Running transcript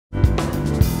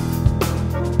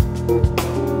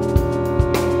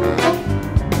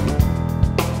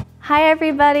Hi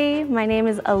everybody, my name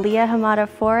is Alia Hamada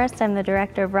Forrest. I'm the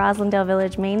director of Roslindale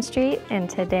Village Main Street, and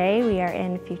today we are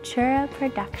in Futura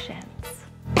Productions.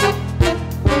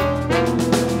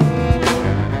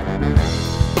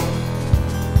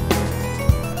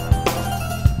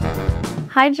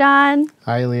 Hi John.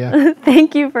 Hi Alia.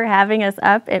 Thank you for having us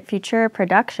up at Futura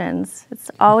Productions. It's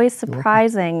always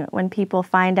surprising when people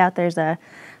find out there's a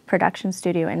production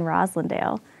studio in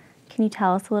Roslindale. Can you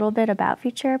tell us a little bit about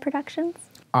Futura Productions?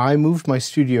 I moved my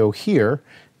studio here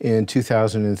in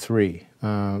 2003.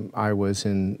 I was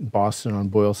in Boston on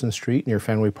Boylston Street near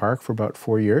Fenway Park for about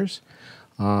 4 years,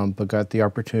 but got the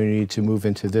opportunity to move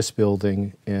into this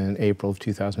building in April of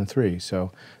 2003.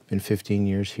 So been 15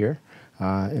 years here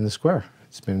in the square.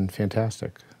 It's been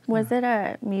fantastic. Was it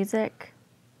a music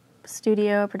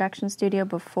studio, production studio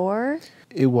before?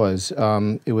 It was.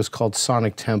 It was called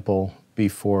Sonic Temple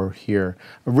before here.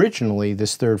 Originally,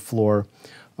 this third floor,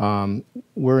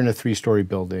 we're in a 3-story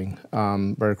building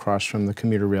right across from the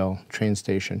commuter rail train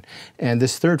station. And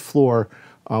this third floor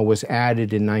was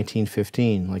added in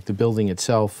 1915. Like the building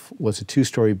itself was a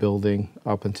 2-story building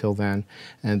up until then.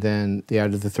 And then they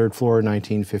added the third floor in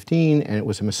 1915, and it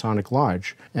was a Masonic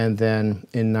lodge. And then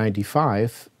in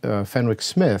 95, Fenwick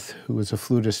Smith, who was a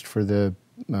flutist for the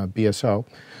BSO,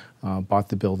 bought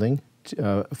the building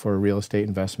for a real estate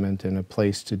investment and a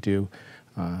place to do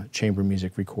chamber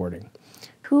music recording.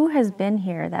 Who has been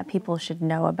here that people should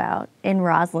know about in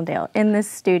Roslindale, in this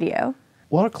studio?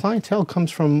 Well, our clientele comes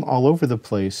from all over the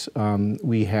place.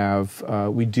 We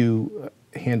do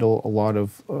handle a lot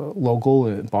of local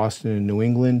in Boston and New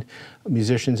England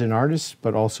musicians and artists,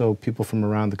 but also people from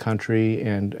around the country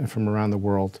and from around the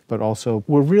world. But also,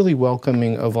 we're really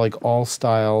welcoming of like all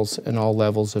styles and all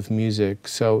levels of music.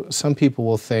 So some people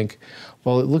will think,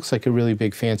 well, it looks like a really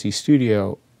big fancy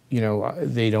studio. You know,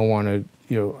 they don't want to,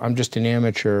 I'm just an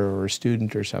amateur or a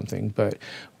student or something, but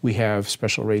we have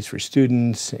special rates for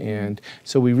students, and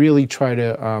so we really try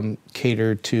to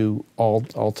cater to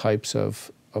all types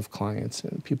of clients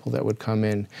and people that would come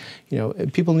in.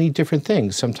 People need different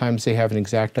things. Sometimes they have an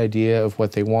exact idea of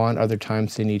what they want, other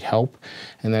times they need help,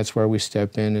 and that's where we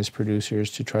step in as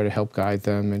producers to try to help guide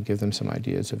them and give them some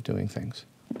ideas of doing things.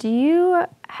 Do you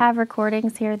have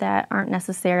recordings here that aren't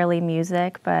necessarily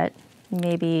music, but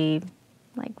maybe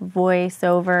like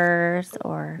voiceovers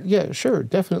or? Yeah, sure,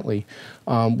 definitely.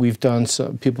 People have done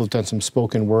some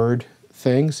spoken word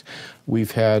things.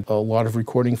 We've had a lot of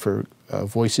recording for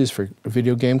voices for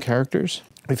video game characters.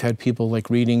 We've had people like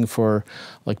reading for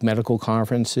like medical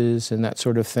conferences and that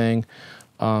sort of thing.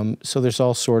 So there's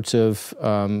all sorts of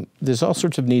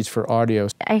needs for audio.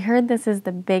 I heard this is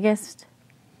the biggest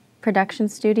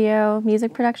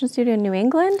music production studio in New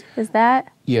England? Is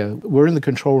that? Yeah, we're in the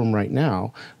control room right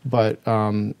now, but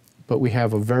we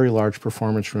have a very large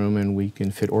performance room, and we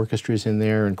can fit orchestras in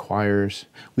there and choirs.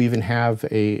 We even have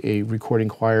a recording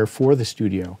choir for the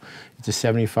studio. It's a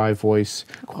 75-voice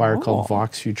choir called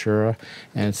Vox Futura,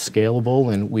 and it's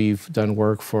scalable, and we've done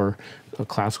work for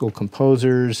classical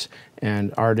composers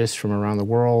and artists from around the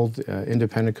world,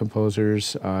 independent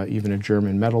composers, even a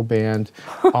German metal band,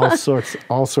 all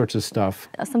sorts of stuff.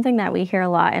 Something that we hear a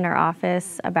lot in our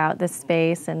office about this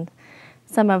space, and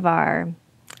some of our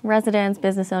residents,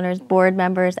 business owners, board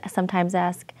members sometimes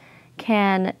ask,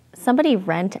 can somebody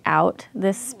rent out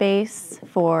this space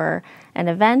for an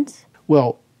event?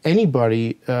 Well,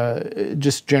 anybody,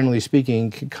 just generally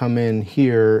speaking, can come in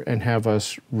here and have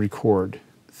us record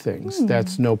things.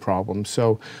 That's no problem.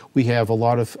 So we have a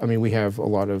lot of,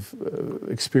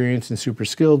 experienced and super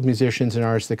skilled musicians and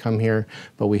artists that come here,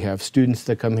 but we have students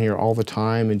that come here all the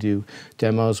time and do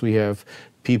demos. We have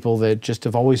people that just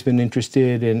have always been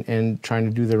interested in trying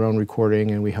to do their own recording,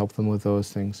 and we help them with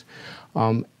those things.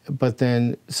 But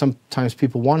then sometimes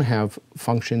people want to have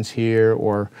functions here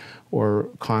or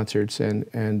concerts,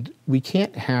 and we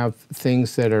can't have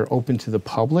things that are open to the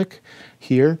public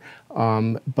here,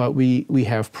 but we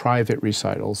have private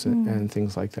recitals and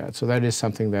things like that. So that is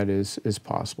something that is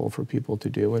possible for people to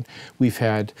do. And we've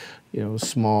had,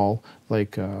 small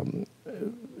like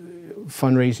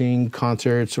fundraising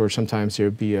concerts, or sometimes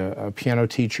there'd be a piano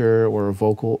teacher or a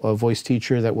voice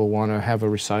teacher that will want to have a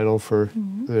recital for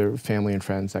their family and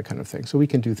friends, that kind of thing. So we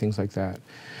can do things like that.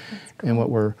 Cool. And what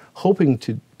we're hoping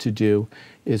to do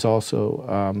is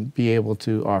also be able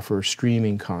to offer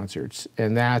streaming concerts,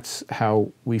 and that's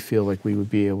how we feel like we would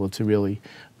be able to really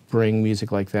bring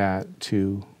music like that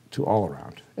to all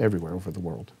around, everywhere over the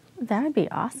world. That would be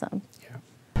awesome. Yeah.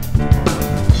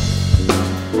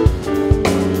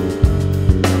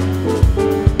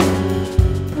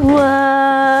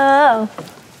 Whoa!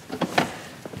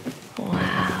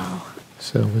 Wow.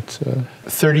 So it's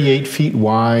 38 feet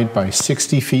wide by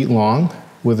 60 feet long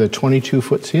with a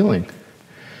 22-foot ceiling.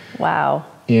 Wow.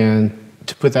 And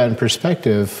to put that in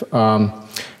perspective,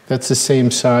 that's the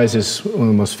same size as one of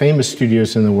the most famous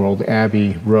studios in the world,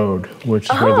 Abbey Road, which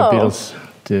is where the Beatles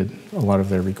did a lot of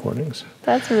their recordings.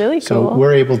 That's really cool. So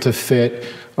we're able to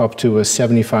fit up to a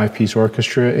 75-piece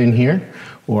orchestra in here,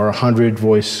 or a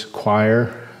 100-voice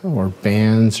choir, or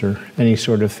bands, or any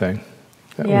sort of thing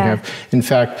that we have. In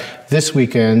fact, this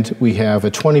weekend we have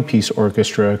a 20-piece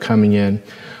orchestra coming in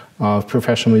of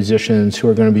professional musicians who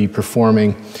are going to be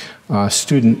performing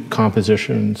student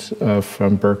compositions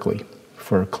from Berkeley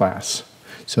for a class.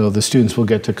 So the students will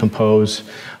get to compose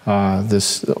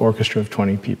this orchestra of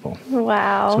 20 people.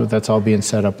 Wow. So that's all being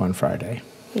set up on Friday.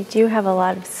 You do have a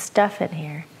lot of stuff in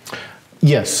here.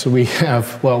 Yes, we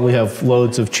have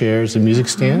loads of chairs and music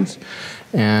stands,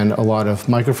 and a lot of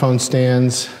microphone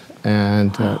stands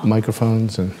and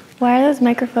microphones. And why are those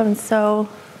microphones so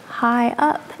high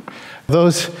up?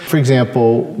 Those, for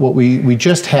example, we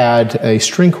just had a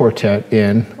string quartet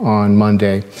in on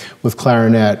Monday with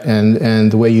clarinet,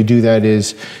 and the way you do that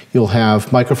is you'll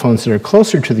have microphones that are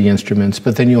closer to the instruments,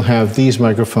 but then you'll have these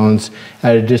microphones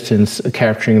at a distance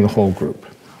capturing the whole group.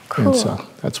 Cool. And so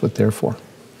that's what they're for.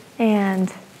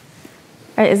 And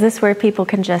is this where people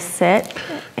can just sit?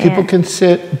 People can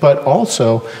sit, but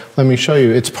also, let me show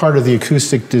you, it's part of the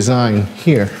acoustic design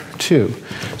here, too.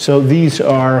 So these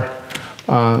are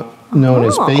known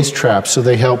as bass traps, so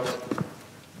they help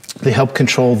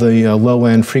control the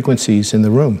low-end frequencies in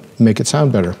the room, make it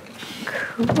sound better.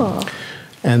 Cool.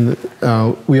 And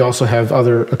we also have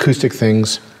other acoustic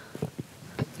things,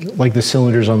 like the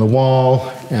cylinders on the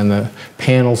wall, and the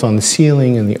panels on the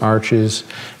ceiling, and the arches,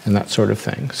 and that sort of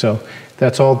thing. So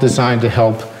that's all designed to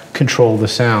help control the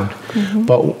sound.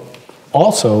 But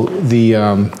also, the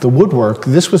woodwork,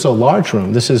 this was a lodge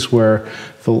room. This is where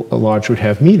the lodge would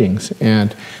have meetings.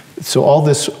 And so all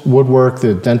this woodwork,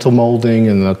 the dental molding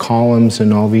and the columns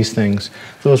and all these things,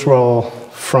 those were all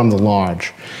from the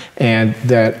lodge. And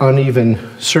that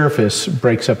uneven surface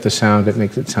breaks up the sound. It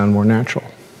makes it sound more natural.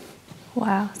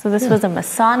 Wow. So this was a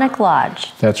Masonic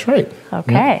lodge. That's right.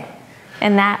 Okay. Yeah.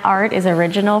 And that art is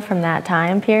original from that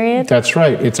time period? That's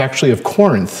right. It's actually of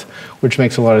Corinth, which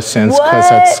makes a lot of sense because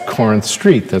that's Corinth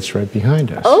Street that's right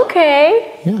behind us.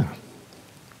 Okay. Yeah.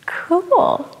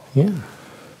 Cool. Yeah.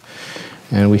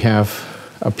 And we have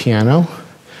a piano.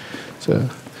 It's a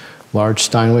large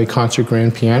Steinway concert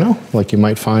grand piano, like you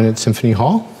might find at Symphony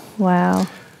Hall. Wow.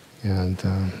 And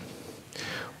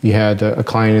we had a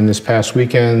client in this past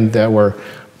weekend that were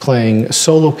playing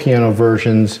solo piano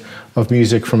versions of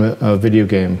music from a video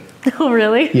game. Oh,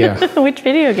 really? Yeah. Which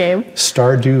video game?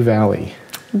 Stardew Valley.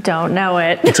 Don't know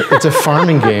it. It's a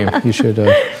farming game. You should,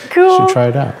 cool. should try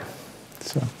it out.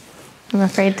 So. I'm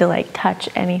afraid to like touch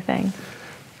anything.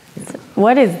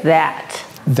 What is that?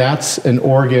 That's an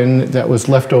organ that was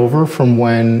left over from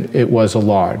when it was a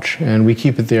lodge, and we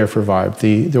keep it there for vibe.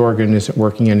 The organ isn't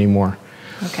working anymore.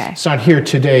 Okay. It's not here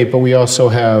today, but we also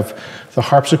have the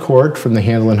harpsichord from the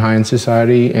Handel and Hine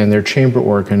Society and their chamber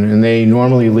organ, and they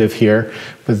normally live here,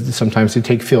 but sometimes they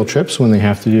take field trips when they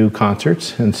have to do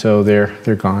concerts, and so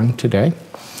they're gone today.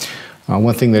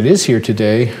 One thing that is here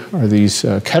today are these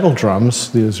kettle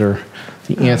drums. These are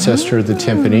the ancestor of the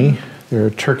timpani. They're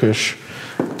Turkish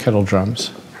kettle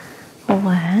drums.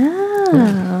 Wow.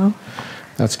 Yeah.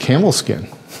 That's camel skin.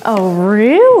 Oh,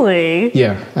 really?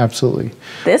 Yeah, absolutely.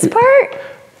 This part?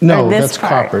 No, this that's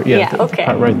part? copper. Yeah, okay.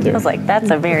 Part right there. I was like,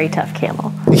 that's a very tough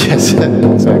camel. Yes,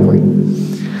 exactly.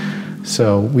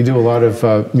 So we do a lot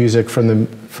of music from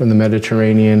the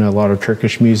Mediterranean, a lot of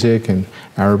Turkish music and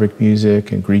Arabic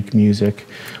music and Greek music.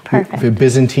 Perfect. We have a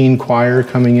Byzantine choir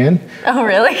coming in. Oh,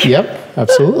 really? Yep,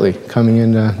 absolutely. Coming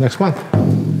in next month.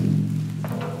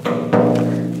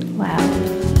 Wow.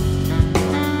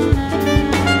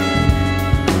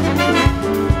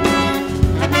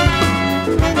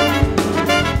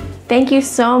 Thank you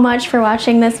so much for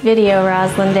watching this video,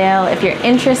 Roslindale. If you're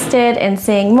interested in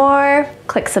seeing more,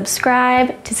 click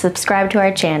subscribe to subscribe to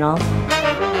our channel.